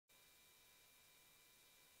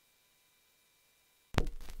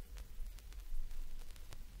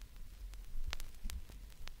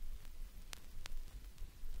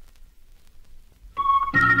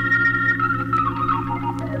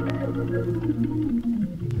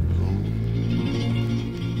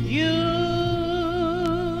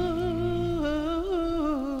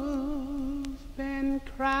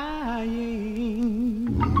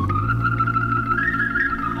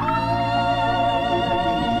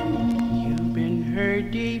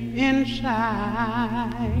inside.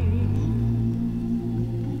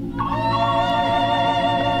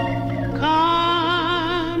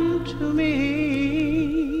 Come to me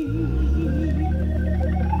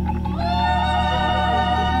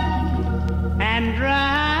and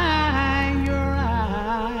dry your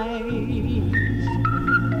eyes.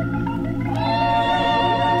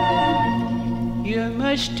 You're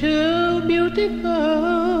much too beautiful.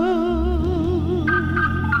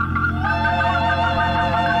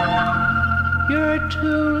 You're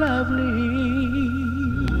too lovely.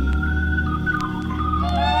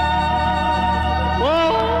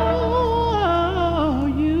 Oh,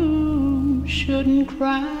 you shouldn't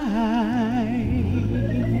cry.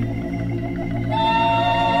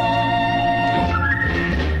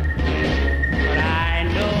 But I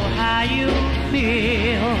know how you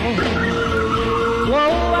feel.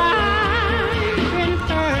 Whoa, I've been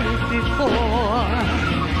hurt before.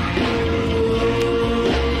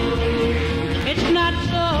 It's not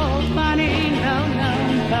so funny, no, no,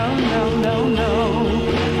 no, no, no, no.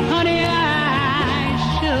 Honey, I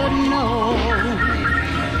should know.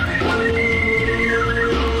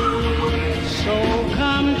 So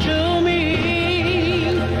come to me,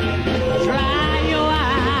 dry your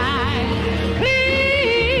eyes.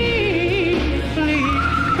 Please, please,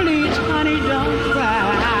 please, honey, don't cry.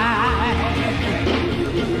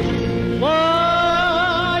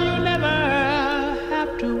 Oh, you never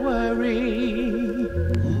have to worry.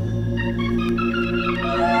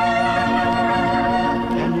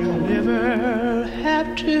 And you never have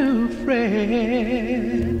to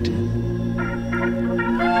fret.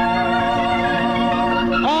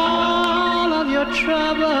 All of your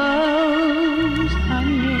troubles,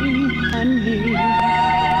 honey, honey,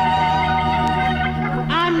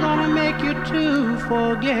 I'm gonna make you to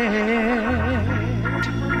forget.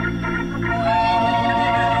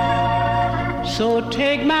 So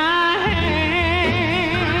take my hand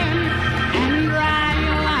and dry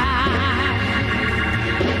your eyes.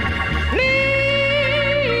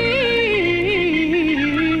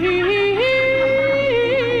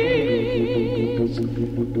 Please,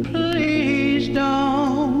 please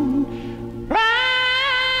don't cry.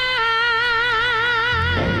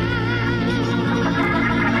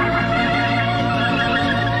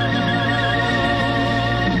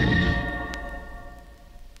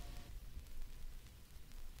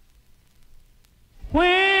 When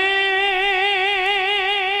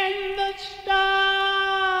the stars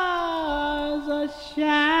are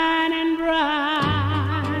shining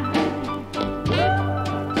bright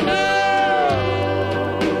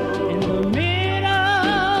in the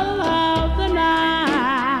middle of the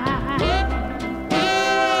night,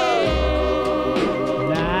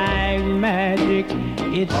 like magic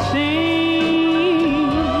it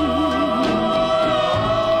seems,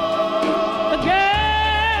 the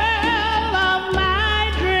girl of my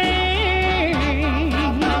dreams,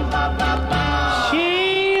 she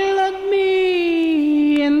looked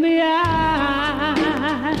me in the eye.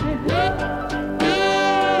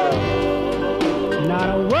 Not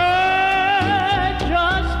a word,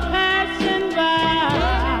 just passing by.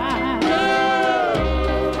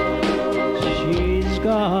 She's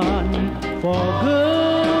gone for good,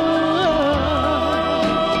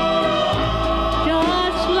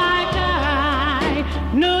 just like I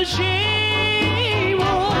knew she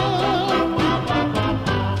would.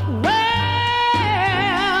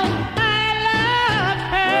 Well, I love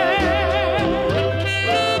her,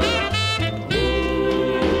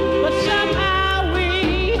 but somehow we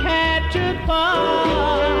had to part.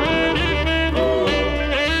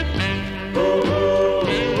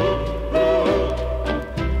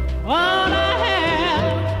 All I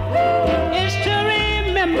have is to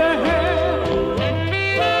remember her.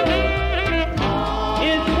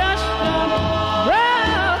 It's just a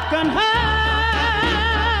broken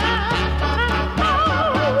heart.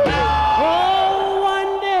 Oh,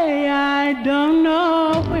 one day I don't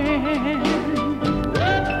know when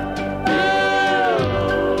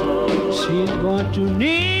she's going to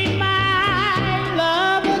need my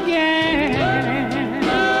love again.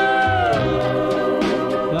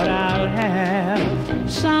 But I'll have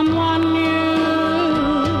someone new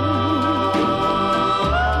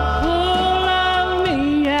who'll love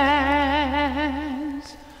me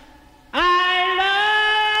as I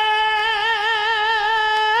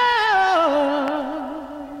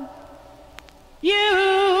love you.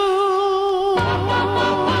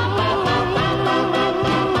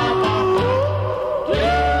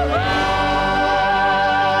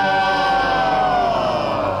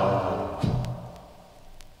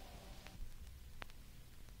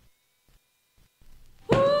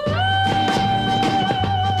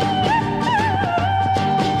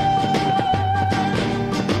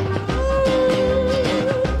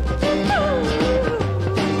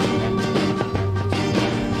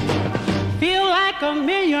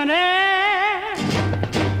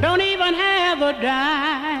 a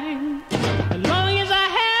dime. As long as I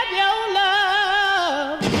have your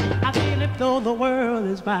love, I feel as though the world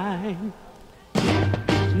is mine.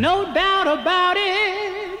 No doubt about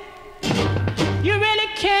it, you really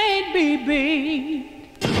can't be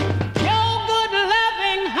beat. Your good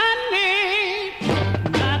loving honey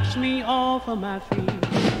knocks me off of my feet.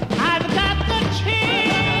 I've got the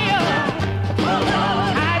chills.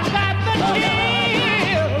 I've got the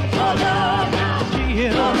chills.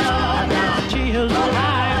 Chills. Chills.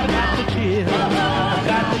 I've got the chills. I've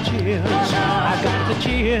got the chills. I've got the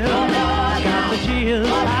chills. I've got the chills.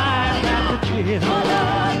 I've got the chills.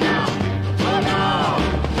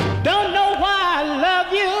 Don't know why I love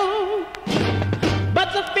you, but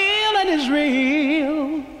the feeling is real.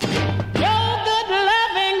 Your good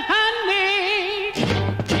loving honey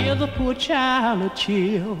gives a poor child a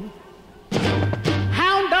chill.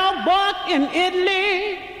 Hound dog bark in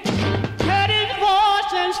Italy, heard his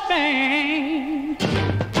voice in Spain.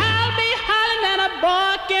 I'll be hollering and a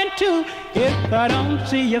barking too if I don't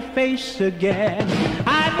see your face again.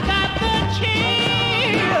 I've got the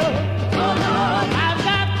chill. I've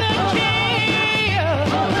got the chill.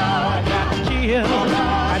 I've got the chill.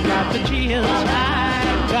 I've got the chills.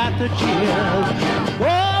 I've got the chills.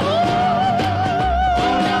 Whoa.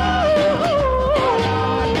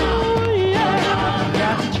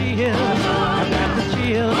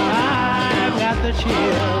 I've got the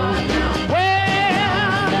chills.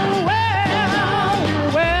 Well, well,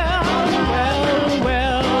 well, well, well,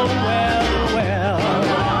 well, well.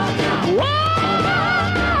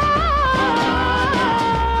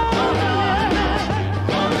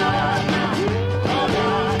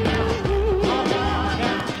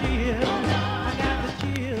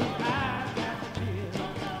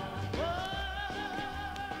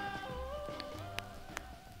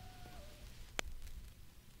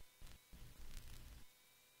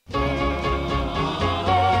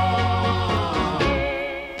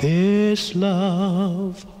 This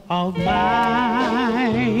love of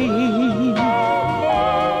mine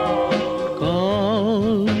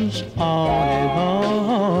goes on and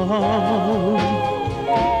on,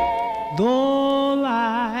 though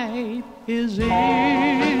life is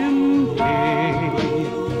empty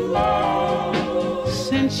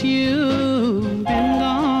since you've been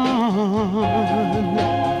gone.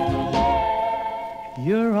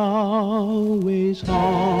 You're always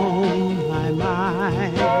on my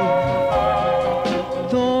mind,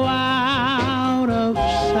 though out of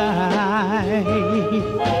sight.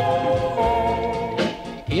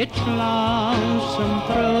 It's lonesome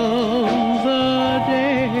through the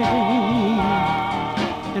day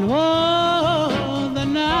and oh, the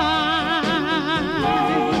night.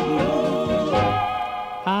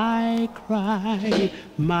 I cry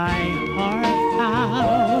my heart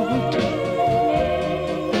out.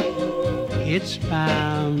 It's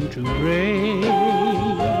bound to break,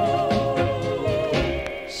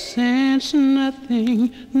 since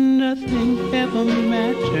nothing ever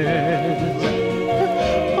matters.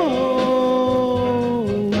 Oh,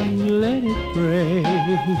 let it break.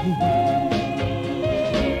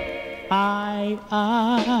 I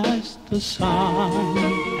asked the sun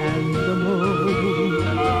and the moon,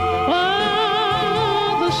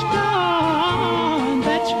 oh, the stars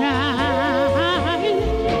that shine,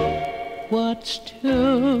 what's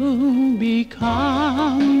to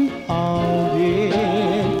become of it?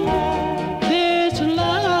 This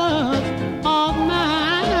love of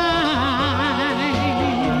mine,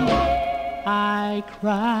 I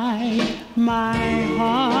cry my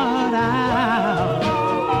heart out.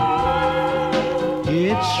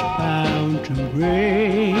 It's bound to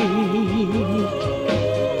break,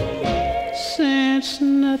 since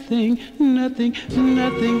nothing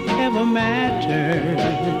ever matters.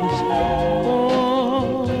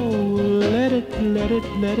 Oh, let it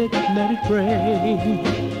break.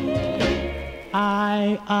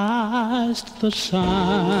 I asked the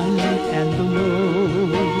sun and the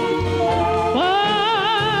moon,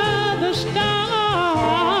 oh, the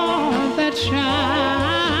stars that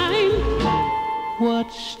shine,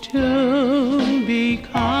 what's to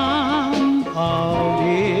become of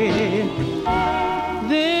it?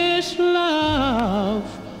 This love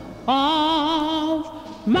of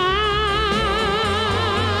mine.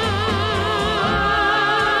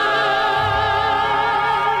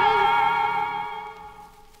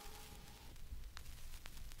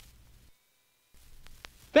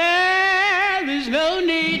 There is no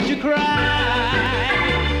need to cry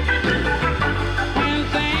when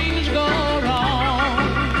things go wrong,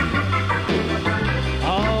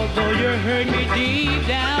 although you hurt me deep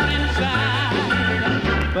down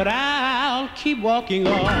inside, but I'll keep walking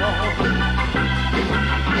on.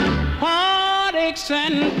 All aches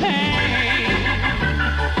and pain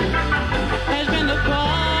has been a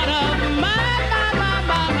part of my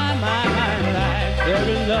life. There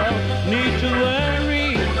is no need to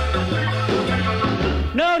worry,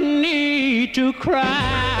 no need to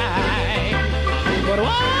cry. But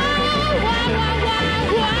why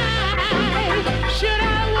should I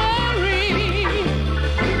worry?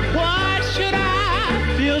 Why should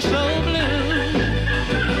I feel so blue?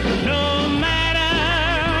 No matter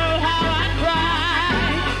how I cry,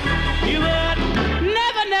 you would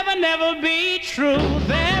never be true.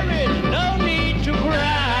 There is no need to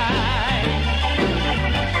cry,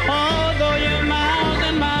 although you're miles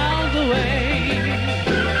and miles away.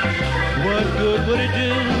 What good would it do,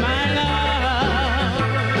 my love?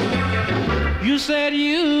 You said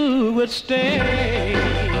you would stay,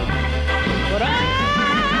 but I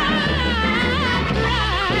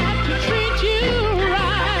tried to treat you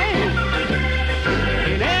right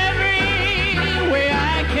in every way I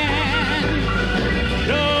can.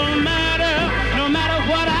 No matter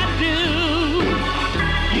what I do,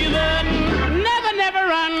 you would never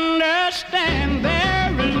understand.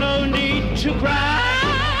 There is no need to cry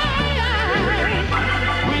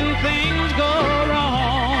when things go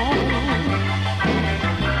wrong.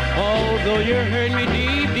 Although you hurt me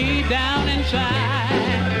deep down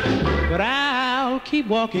inside, but I'll keep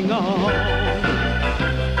walking on.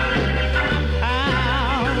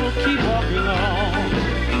 I'll keep walking on.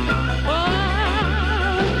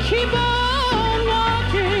 Oh, keep on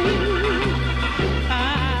walking.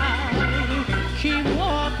 I'll keep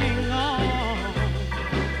walking on.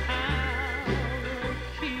 I'll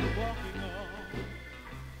keep walking on.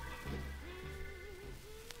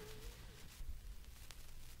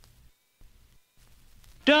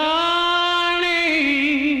 Darling,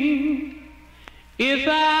 if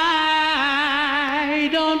I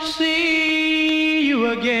don't see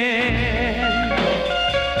you again,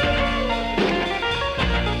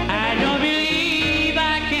 I don't believe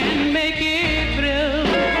I can make it through.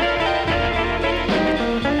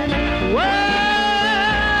 Whoa,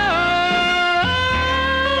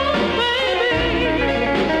 baby,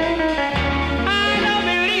 I don't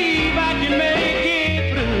believe I can make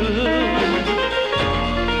it through.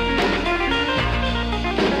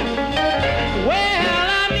 Well, I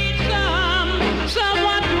need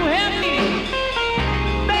someone to help me.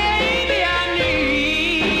 Baby, I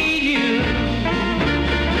need you.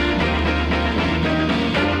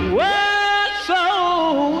 Well, so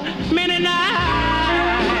many nights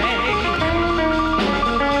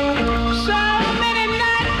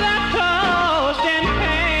I've tossed in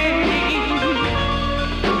pain.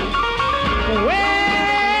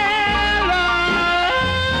 Well, oh,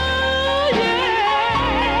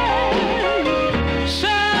 yeah.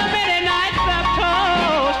 So many nights I've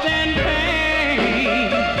tossed in pain.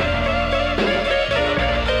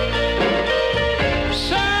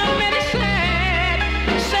 So many sad,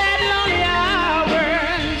 lonely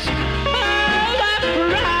hours. Oh, I've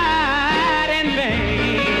cried in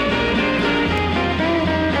vain.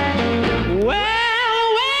 Well, I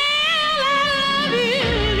love you,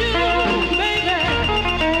 baby,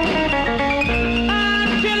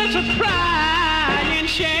 until it's a crying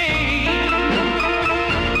shame.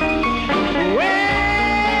 Well,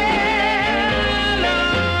 oh,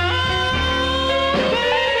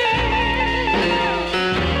 baby,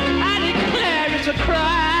 I declare it's a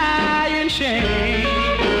crying shame.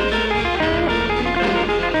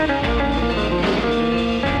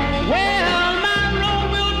 Well, my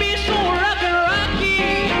road will be so rough and rocky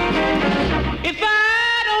if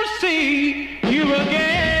I don't see you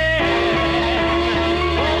again.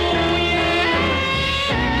 Oh, yeah.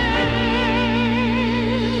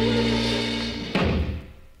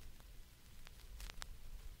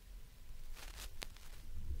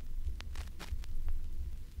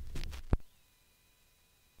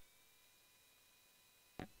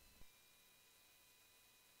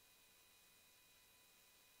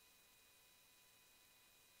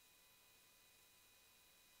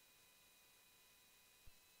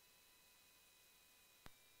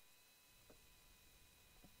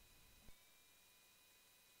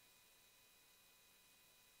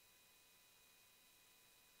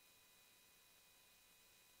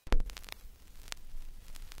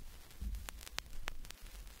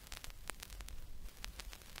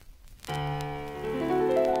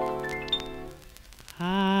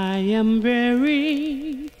 I am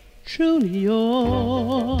very truly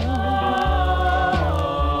yours, and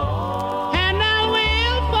I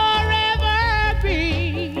will forever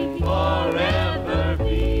be.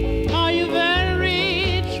 Are you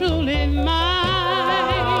very truly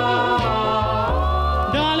mine?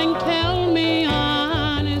 Darling, tell me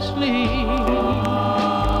honestly.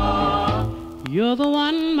 You're the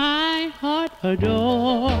one my heart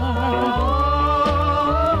adores.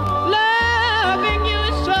 Loving you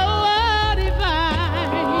is so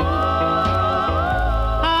divine.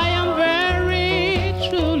 I am very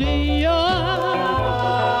truly yours.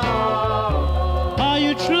 Are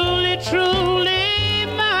you truly, truly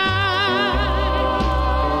mine?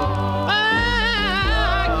 I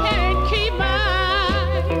can't keep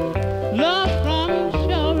my love from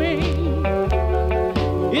showing.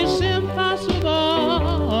 It's impossible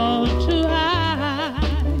to hide,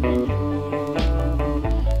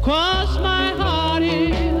 'cause my heart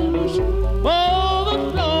is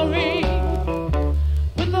overflowing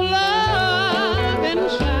with the love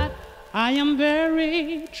inside. I am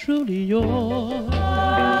very truly yours.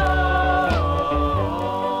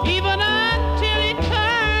 Even until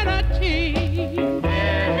eternity,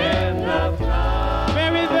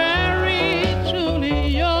 very, very truly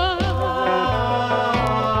yours.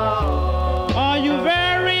 Are you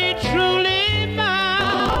very truly mine?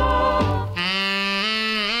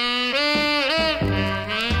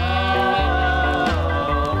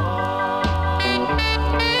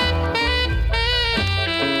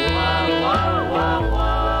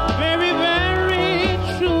 Very, very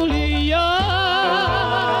truly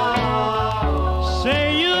yours. Say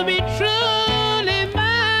you'll be truly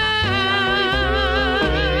mine.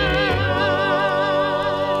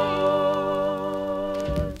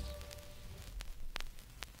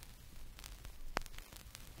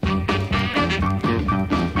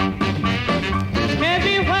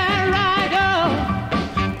 Everywhere I go,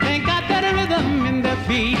 they got that rhythm in their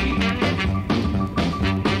feet.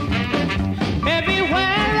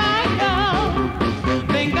 Everywhere I go,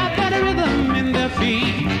 they got that rhythm in their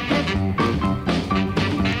feet.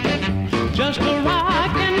 Just a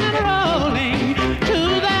rockin' and rolling to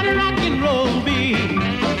that rock and roll beat.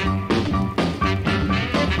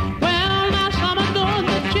 Well, now some are doing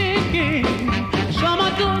the chicken, some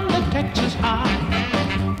are doing the Texas high.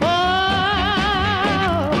 Oh,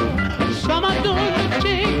 some are doing the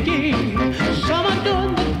chicken, some are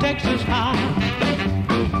doing the Texas high.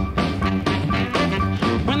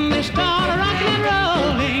 When they start rocking and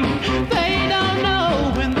rolling, they don't know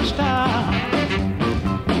when to stop.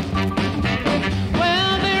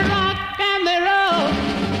 Well, they rock and they roll,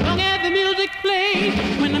 long as the music plays.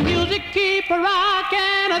 When the music keep a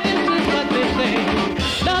rocking, this is what they say.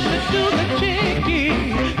 Love to do the chicken,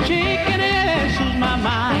 chicken, yes, is my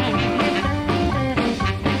mind.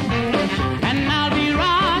 And I'll be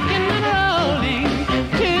rocking and rolling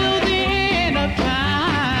till the end of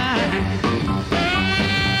time.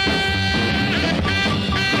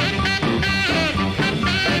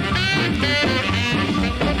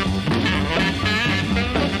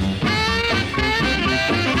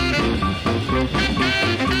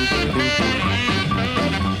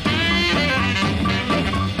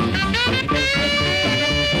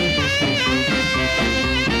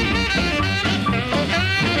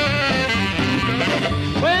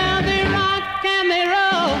 Well, they rock and they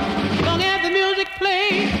roll, long as the music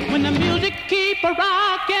plays. When the music keep a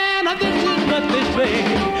rocking, this is what they say.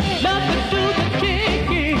 Love to do the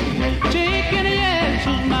chicken, chicken, yes,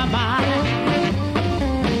 is my mind.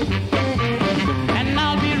 And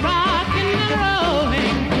I'll be rocking and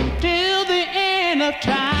rolling till the end of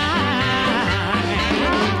time.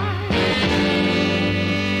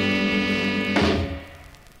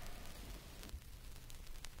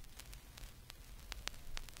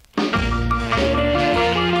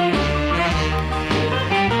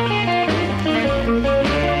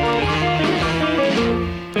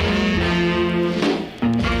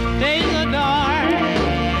 Days are dark,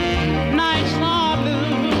 nights are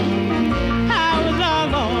blue. I was all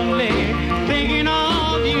lonely, thinking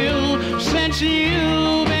of you since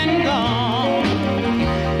you've been gone.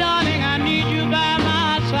 Darling, I need you by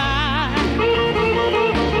my side.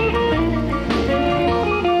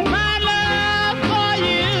 My love for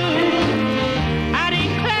you, I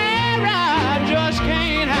declare I just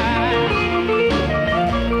can't hide.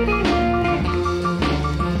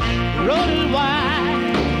 Road is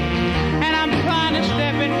wide, and I'm trying to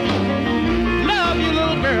step it. Love you,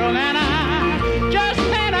 little girl, and I just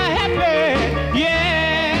ain't a happy.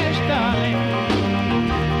 Yes, darling.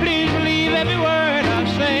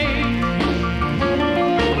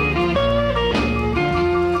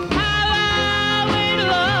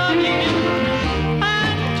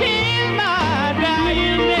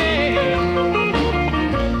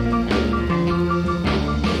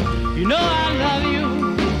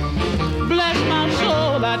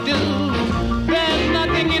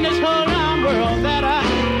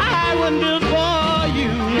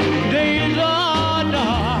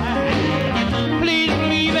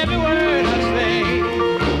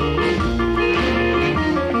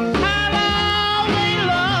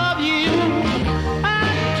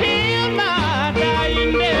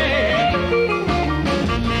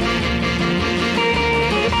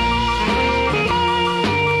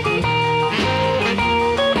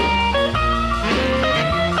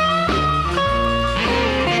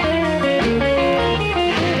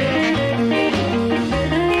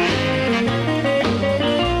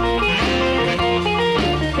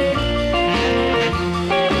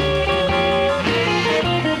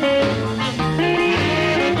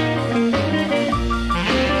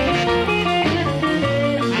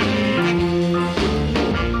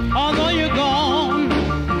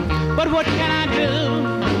 what can I do?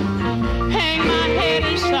 Hang my head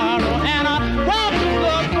in sorrow and I hope to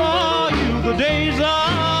look for you. The days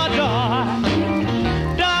are dark,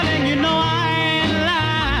 darling, you know I ain't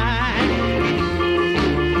lying.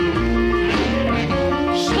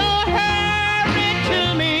 So hurry to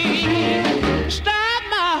me, stop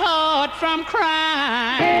my heart from crying.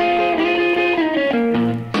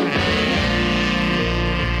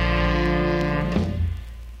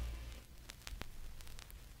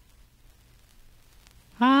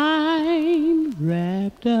 I'm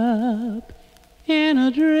wrapped up in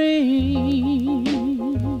a dream,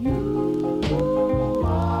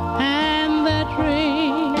 and that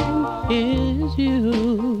dream is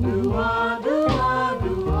you. I'm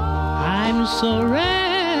so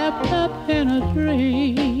wrapped up in a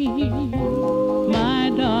dream,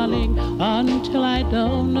 my darling, until I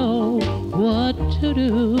don't know what to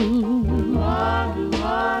do.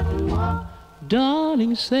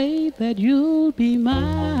 Darling, say that you'll be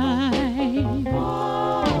mine,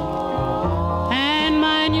 and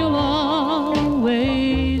mine you'll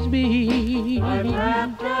always be.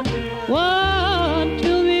 What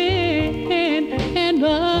to the end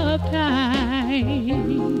of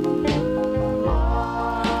time.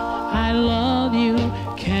 I love you,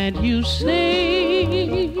 can't you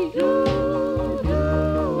see?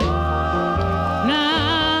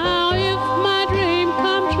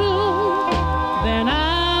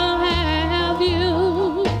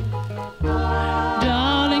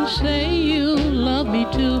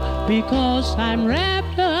 Because I'm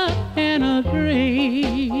wrapped up in a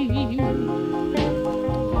dream,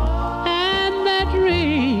 and that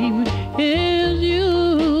dream is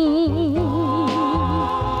you.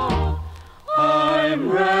 I'm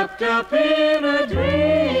wrapped up in a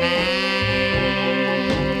dream,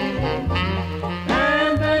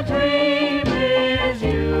 and the dream is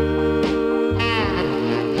you.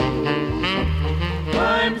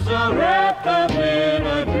 I'm so wrapped up in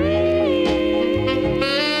a dream,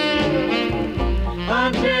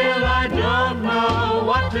 until I don't know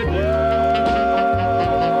what to do.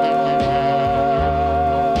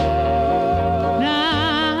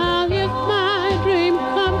 Now, if my dream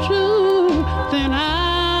comes true, then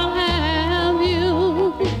I'll have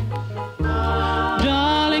you.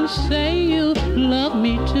 Darling, say you love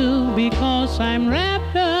me too, because I'm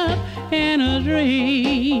wrapped up in a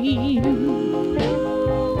dream,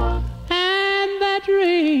 and that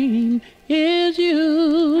dream is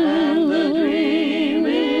you.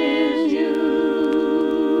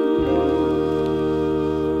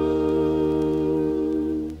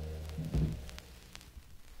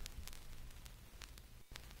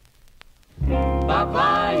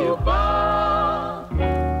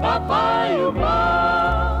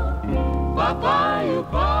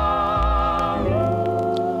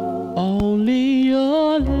 Only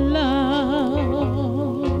your love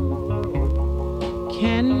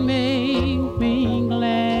can make me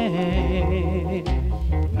glad.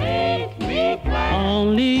 Make me glad.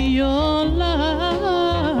 Only your love,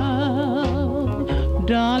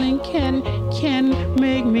 darling, can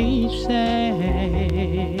make me sad.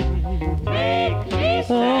 Make me sad.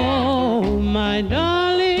 Oh, my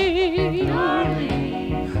darling,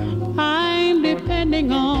 I'm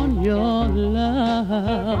depending on your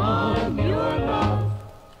love. On your love.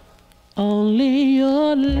 Only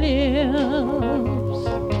your lips,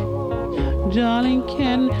 darling,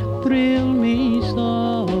 can thrill me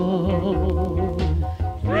so.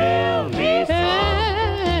 Thrill me so.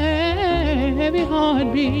 Every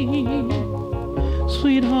heartbeat,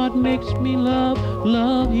 sweetheart, makes me love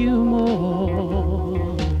you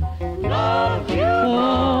more. Love you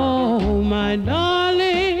more. Oh, my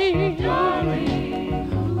darling,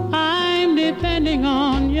 I'm depending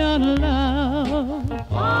on your love.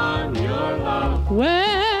 On your love.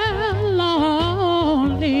 Well,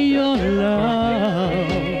 only your love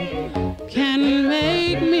can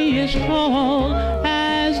make me as cold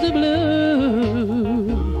as the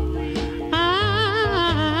blue.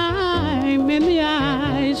 I'm in the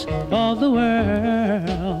eyes of the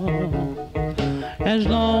world as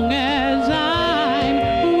long as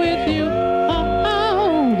I'm with you.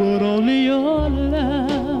 Oh, but only your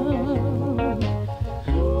love,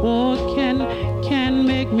 oh, can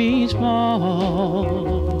make me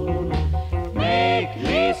small. Make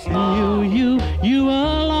me small. You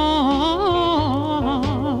alone,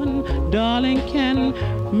 darling, can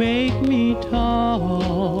make me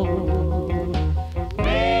tall.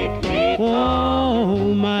 Make me tall.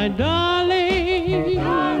 Oh, my darling,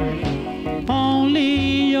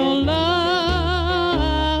 only your love.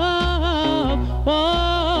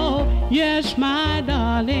 Oh, yes, my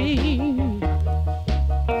darling.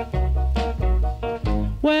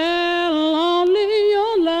 Well,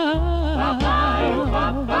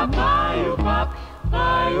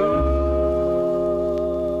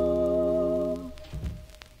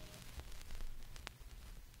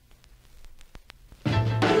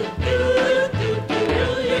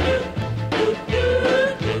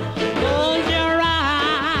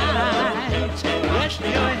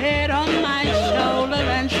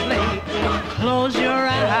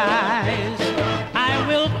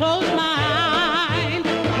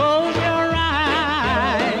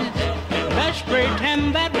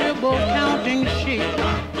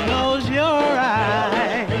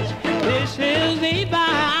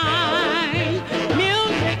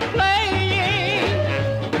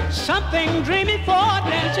 something dreamy for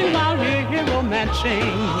dancing while we're here romancing.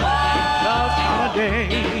 Love holiday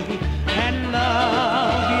and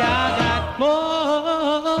love, yeah.